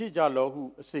ရေဖြစ်ကြလောဟု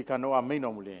အစေခံတော်ကမိန့်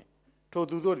တော်မူလျှင်ထို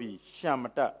သူတို့သည်ရှံမ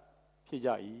တက်ဖြစ်ကြ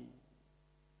၏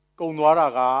ကုံသွားတာ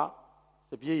က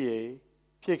စပြည့်ရေ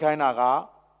ဖြစ်ခိုင်းတာက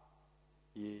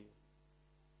ရေ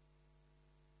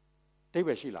အဓိပ္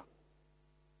ပာယ်ရှိလား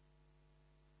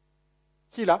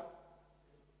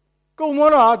ကုံ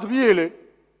သွားတာစပြည့်ရေလေ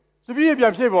စပြည့်ရေပြ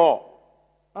န်ဖြစ်ပေါ့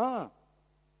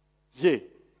ရေ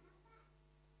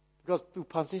because သူ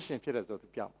position ဖြစ်တယ်ဆိုသူ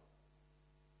ပြောင်း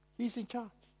he's in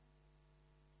charge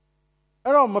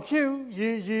အဲ့တော့မဖြစ်ဘူး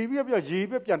ရေပြ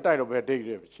ပြန်တိုက်တော့ပဲဒိတ်တ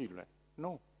ယ်ရှိလဲ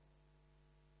no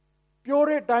ပြော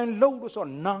တဲ့အတိုင်းလုပ်လို့ဆို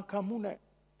နာခံမှုနဲ့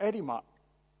အဲ့ဒီမှာ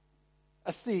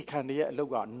အစီခံရဲ့အလု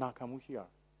ပ်ကနာခံမှုရှိရတယ်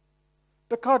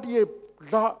တခါတည်း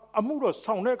လာအမှုတော့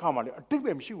ဆောင်တဲ့အခါမှာလေအတိတ်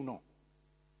ပဲမရှိဘူးနော်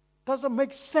doesn't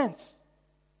make sense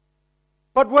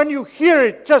but when you hear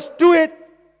it just do it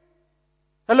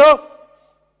hello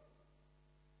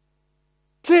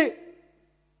ဖြစ်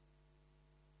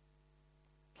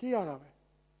ရတာပဲ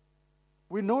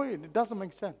we know it doesn't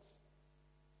make sense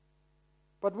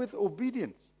but with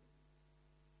obedience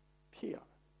ဖြစ်ရ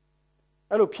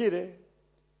အဲ့လိုဖြစ်တယ်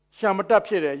ရှာမတတ်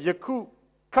ဖြစ်တယ်ယခု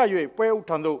ခတ်၍ပွဲဥ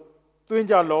ထံသို့သွင်း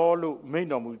ကြလောလို့မိန့်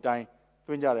တော်မူတိုင်း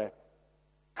သွင်းကြတယ်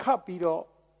ခတ်ပြီးတော့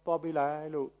သွားပေးလိုက်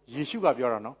လို့ယေရှုကပြော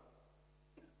တာနော်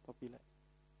သွားပေးလိုက်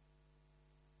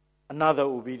another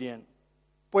obedient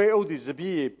ပွဲဥသည်စပြ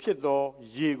ည့်ဖြစ်သော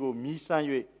ရေကိုမြည်ဆန်း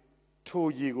၍ထို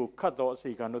ရေကိုခတ်သောအ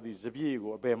စေခံတို့သည်စပြည့်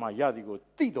ကိုအဘယ်မှရသည်ကို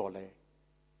သိတော်လဲ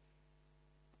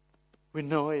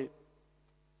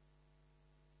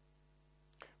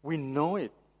we know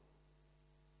it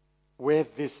where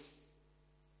this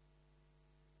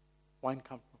wine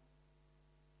come from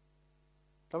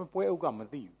ဒါပေမဲ့ပွဲဥကမ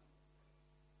သိဘူး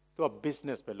သူက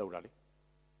business ပဲလုပ်တာလေ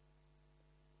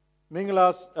မင်္ဂလာ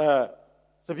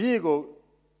စပြည့်ကို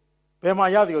ဘယ်မှာ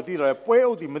ရသည်ကိုသိတော်လဲပွဲ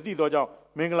ဥသည်မသိတော့ကြောင့်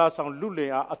မင်္ဂလာဆောင်လူလ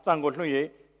င်အားအတန်ကိုလွှင့်၍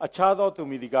အခြားသောသူ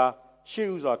မီဒီကရှေ့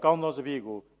ဥစွာကောင်းသောစပြည့်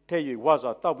ကိုထည့်၍ဝါ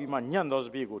စွာတောက်ပြီးမှညံ့သောစ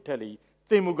ပြည့်ကိုထည့်လေ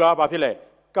သင်မူကားဘာဖြစ်လဲ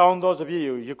ကောင်းသောစပြည့်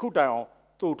ကိုယခုတိုင်အောင်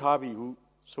တို့ထားပြီဟု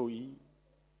ဆို၏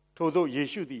ထို့သောယေ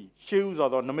ရှုသည်ရှေ့ဥစွာ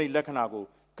သောနမိတ်လက္ခဏာကို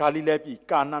ဂါလိလဲပြည်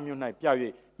ကာနမြို့၌ပြ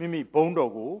၍မိမိဘုန်း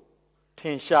တော်ကိုထ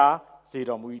င်ရှားစေ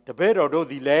တော်မူ၏တပည့်တော်တို့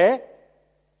သည်လည်း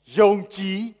ယုံကြ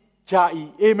ည်ကြ၏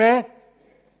အာမင်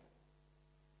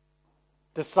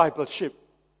discipleship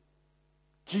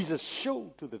Jesus showed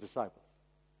to the disciples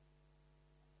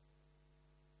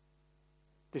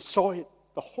they saw it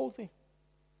the whole thing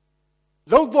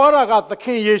လုံသွားတာကသခ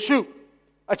င်ယေရှု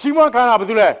အချီးမွမ်းခံတာဘာ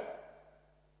လို့လဲ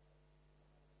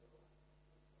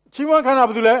အချီးမွမ်းခံတာ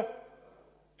ဘာလို့လဲ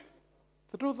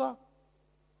သူတို့သား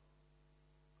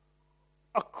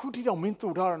အခုတိတော့မင်းတူ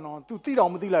ထားတယ်နော် तू သိ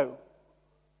တော့မသိလိုက်ဘူး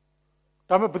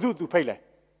ဒါပေမဲ့ဘယ်သူ तू ဖိတ်လဲ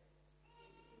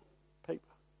ဖိတ်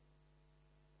ပါ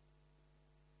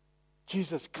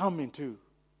Jesus come into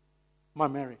my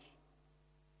marriage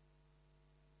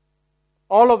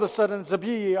all of a sudden စပြ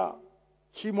ည့်ရ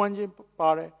ချီးမွမ်းခြင်းပါ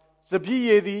တယ်စပြည့်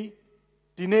ရသည်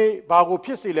ဒီနေ့ဘာကိုဖြ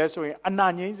စ်စေလဲဆိုရင်အနာ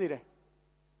ငြိမ်းစေတယ်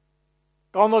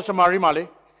ကောင်းသောရှမာရိမှာလေ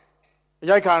အ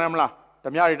ရိုက်ခံရမလားဓ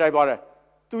မြတွေတိုက်သွားတယ်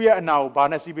သူ့ရဲ့အနာကိုဘာ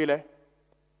နဲ့စီးပေးလဲ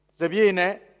စပြည့်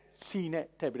နဲ့စီနဲ့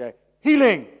ထည့်ပေးတယ်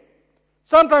healing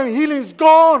sometimes healing is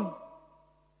gone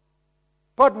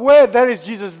but where there is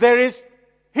Jesus there is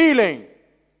healing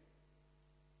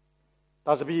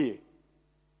ဒါစပြည့်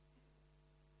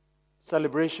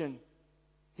celebration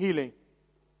healing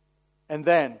and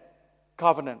then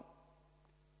covenant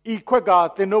ဤခွက်က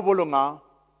သင်တို့ဘုလို့ငါ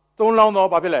သုံးလောင်းတော့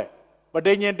ဘာဖြစ်လဲပ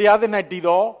ဋိညာဉ်တရားသစ်၌တည်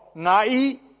သောငါဤ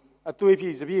အသွေးဖြ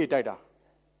ည့်စပြည့်တိုက်တာ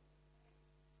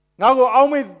ငါကိုအောက်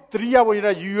မေ့သတိရဝင်ရ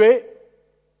ယူ၍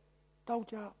တောက်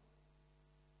ကြ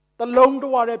တလုံးတ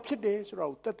ဝရဖြစ်တယ်ဆို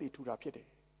တော့တက်တည်ထူတာဖြစ်တယ်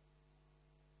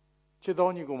ချစ်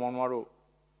တော်ညီကောင်မောင်တို့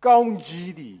ကောင်း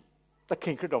ကြီးသည်သခ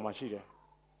င်ခရစ်တော်မှာရှိတယ်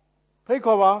ဖိတ်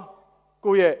ခေါ်ပါ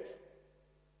ကိုယ့်ရဲ့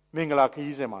မင်္ဂလာခ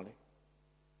ရီးစဉ်မှာလေ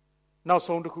နောက်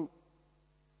ဆုံးတစ်ခု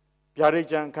ဗျာဒိတ်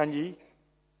ကျမ်းအခန်းကြီး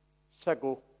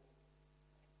19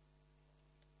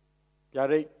ဗျာ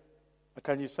ဒိတ်အခ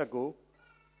န်းကြီး19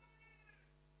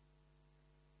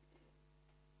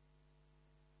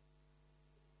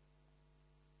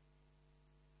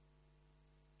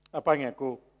 အပိုင်းငယ်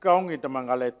ကိုကောင်းကင်တမန်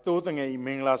ကလည်းသိုးတငယ်ဤမ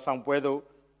င်္ဂလာဆောင်ပွဲသို့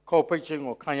ခေါ်ဖိတ်ခြင်း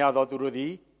ကိုခံရသောသူတို့သ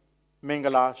ည်မင်္ဂ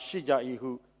လာရှိကြ၏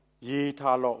ဟုရေး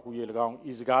ထားလော့ဟူ၍၎င်း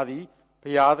ဤစကားသည်ဘု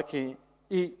ရားသခင်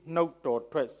ဤနှုတ်တော်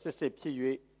ထွက်စစ်စစ်ဖြစ်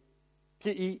၍ဖြ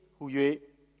စ်၏ဟူ၍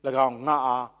၎င်းငါ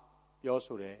အားပြော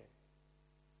ဆိုတယ်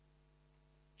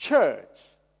Church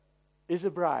is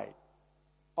a bride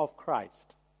of Christ.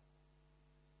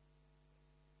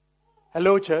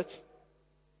 Hello, church.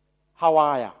 How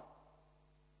are ya?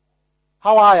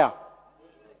 How are ya?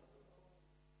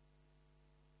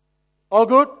 All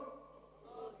good?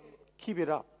 Keep it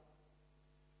up.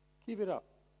 Keep it up.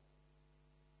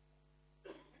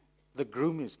 The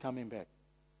groom is coming back.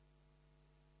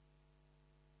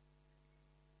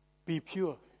 Be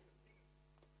pure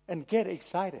and get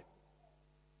excited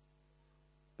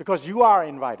because you are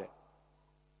invited.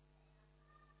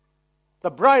 The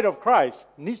bride of Christ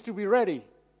needs to be ready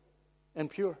and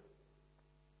pure.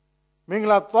 မင်္ဂ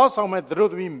လာသွားဆောင်မဲ့သူ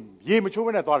တို့သမီးရေမချိုး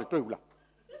ဘဲနဲ့သွားတယ်တွေ့ဘူးလား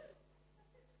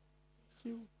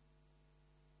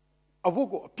အဝတ်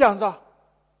ကိုအပြန်စား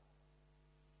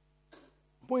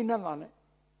ပွင့်နေတာနဲ့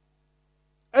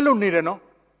အဲ့လိုနေတယ်နော်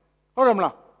ဟုတ်တယ်မ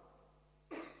လား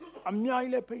အများ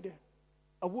ကြီးလည်းဖိတ်တယ်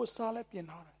အဝတ်စားလည်းပြင်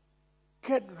ထားတယ်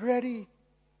Get ready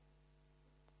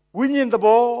ဝိညာဉ်သ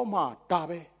ဘောမှာဒါ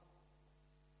ပဲ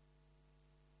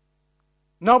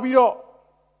နောက်ပြီးတော့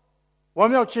ဝ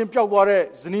မ်းမြောက်ခြင်းပျောက်သွားတဲ့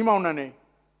ဇနီးမောင်နှံတွေ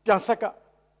ပြန်ဆက်က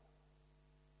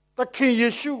သခင်ယေ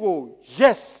ရှုကို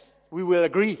yes we will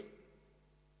agree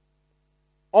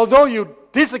although you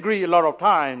disagree a lot of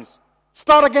times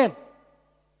start again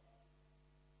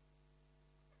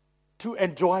to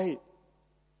enjoy it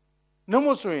no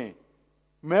more saying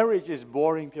marriage is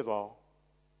boring ဖြစ်သွား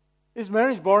Is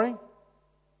marriage boring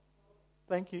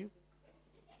Thank you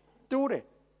do it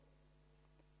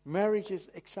Marriage is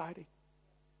exciting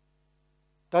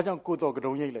ဒါကြောင့်ကိုယ်တော်က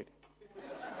တုံရိပ်လိုက်တယ်။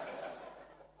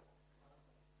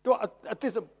 तू အသ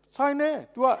စ်ဆိုင်နေ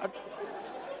तू က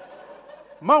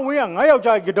မဝင်းကငါယော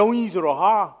က်ျားကတုံးကြီးဆိုတော့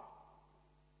ဟာ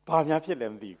ဘာများဖြစ်လဲ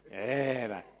မသိဘူး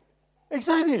။လား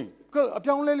exciting အ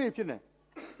ပြောင်းလဲလေးဖြစ်နေ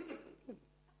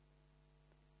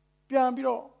ပြန်ပြီး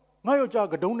တော့ငါယောက်ျား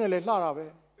ကတုံးနဲ့လဲလှတာပဲ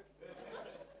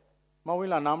။မဝ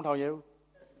င်းလာနားမထောင်ရဲဘူး။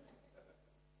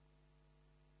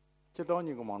ချစ်တော်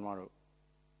ညီကောင်မတို့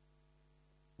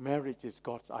Marriage is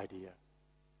God's idea,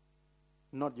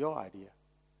 not your idea.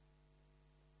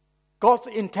 God's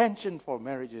intention for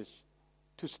marriage is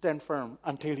to stand firm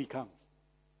until He comes.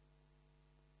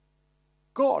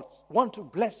 God wants to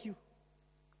bless you,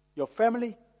 your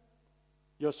family,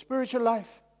 your spiritual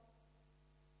life,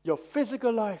 your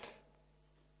physical life.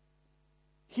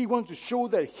 He wants to show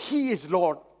that He is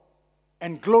Lord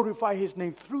and glorify His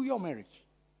name through your marriage.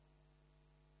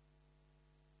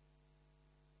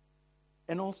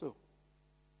 And also,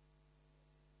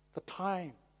 the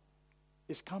time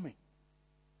is coming.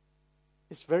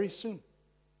 It's very soon.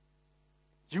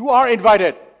 You are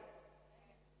invited.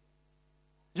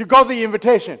 You got the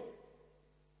invitation.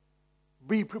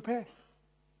 Be prepared.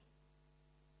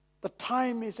 The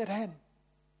time is at hand.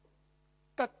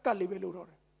 Get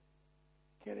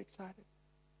excited.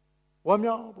 ဝမ်း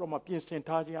မြောက်ပြီးတော့ပြင်ဆင်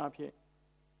ထားခြင်းအဖြစ်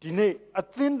ဒီနေ့အ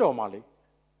သင်းတော်မှာလေ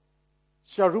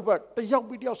ဆရာရုပ်တယောက်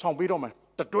ပြီးတယောက်ဆောင်ပြီးတော့မယ်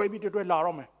တတွဲပြီးတတွဲလာ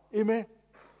တော့မယ်အာမင်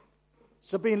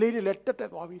စပင်လေးတွေလည်းတက်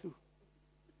သွားပြီသူ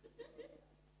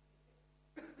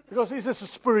because it's a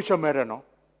spiritual matter no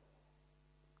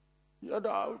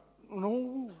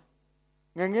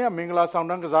ငငယ်ကမင်္ဂလာဆောင်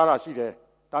တန်းကစားတာရှိတယ်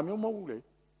ဒါမျိုးမဟုတ်ဘူးလေ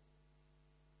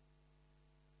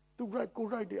သူရိုက်ကို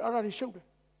ရိုက်တယ်အဲ့ဒါတွေရှုပ်တယ်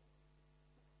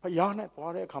ဖယားနဲ့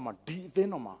သွားတဲ့အခါမှာဒီအသ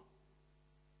င်းတော်မှာ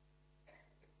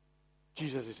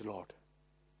Jesus is Lord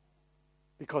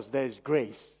because there is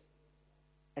grace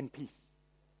and peace.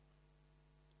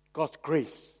 God's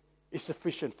grace is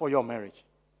sufficient for your marriage.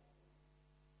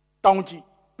 တောင်းကြည့်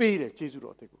ပေးတယ်ယေရှု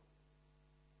တော်အသက်ကို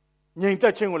ငြိမ်သ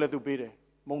က်ခြင်းကိုလည်းသူပေးတယ်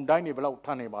မုန်တိုင်းတွေဘယ်လောက်ထ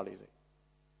မ်းနေပါလိမ့်စေ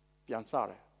ပြန်စ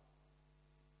တယ်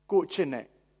ကိုယ့်အချစ်နဲ့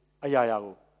အရာရာ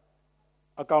ကို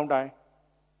အကောင်းတိုင်း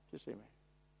ဖြစ်စေမယ်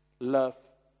Love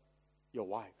your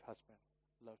wife husband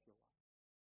love your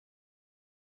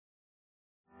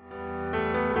wife